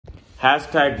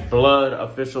Hashtag blood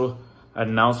official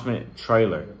announcement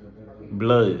trailer.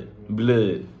 Blood.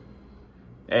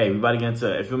 Hey, we about to get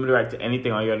into, if you want me to react to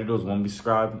anything, all you gotta do is 1, be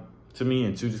subscribed to me,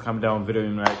 and 2, just comment down video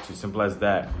and react to. Simple as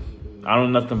that. I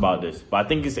don't know nothing about this, but I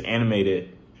think it's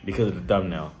animated because of the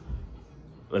thumbnail.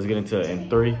 Let's get into it in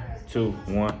 3, 2,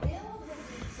 1.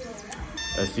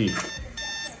 Let's see.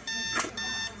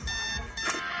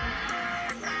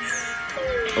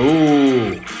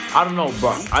 Ooh, I don't know,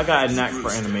 bro. I got a knack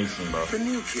for animation, bro. The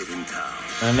new kid in town.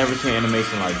 And I never seen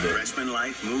animation like this. Freshman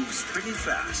life moves pretty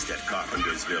fast at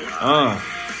Carpentersville High.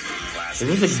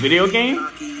 Is this a video game?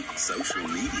 Hockey, social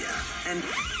media, and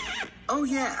oh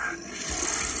yeah,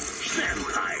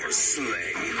 Vampire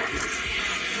Slave.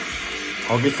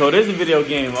 Okay, so it is a video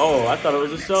game. Oh, I thought it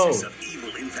was a show.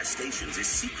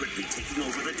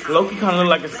 Loki kind of look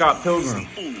like a Scott Pilgrim.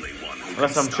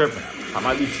 Unless I'm tripping. I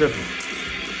might be tripping.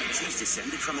 She's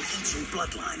descended from an ancient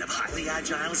bloodline of highly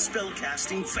agile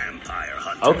spellcasting vampire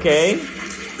hunters. Okay.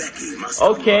 Becky must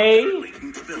okay.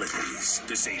 Abilities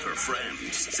to save her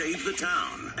friends, save the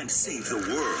town, and save the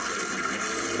world.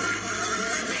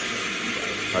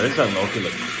 Oh, this one Loki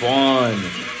looks fun.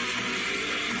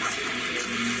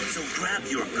 So grab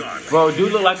your guard. Bro,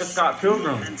 dude look like a Scott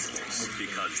Pilgrim.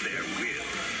 Because there will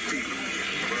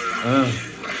be.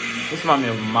 This reminds me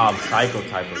of a Mob Psycho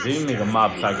type of. They didn't make a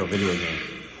Mob Psycho video game.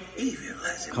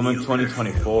 Coming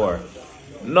 2024.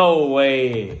 No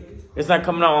way. It's not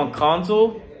coming out on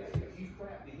console?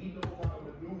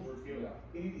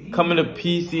 Coming to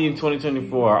PC in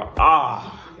 2024.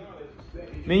 Ah.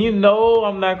 Man, you know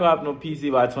I'm not gonna have no PC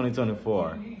by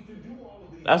 2024.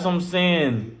 That's what I'm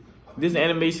saying. This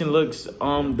animation looks,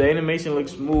 the animation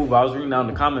looks smooth. I was reading down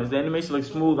the comments. The animation looks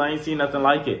smooth. I ain't seen nothing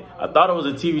like it. I thought it was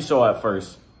a TV show at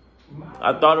first.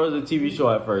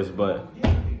 But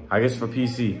I guess for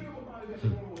PC.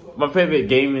 My favorite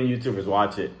gaming YouTubers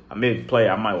watch it. I may play it,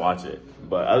 I might watch it.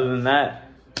 But other than that,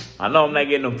 I know I'm not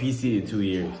getting no PC in 2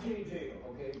 years.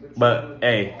 But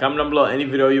hey, comment down below any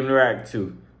video you want to react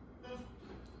to.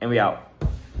 And we out.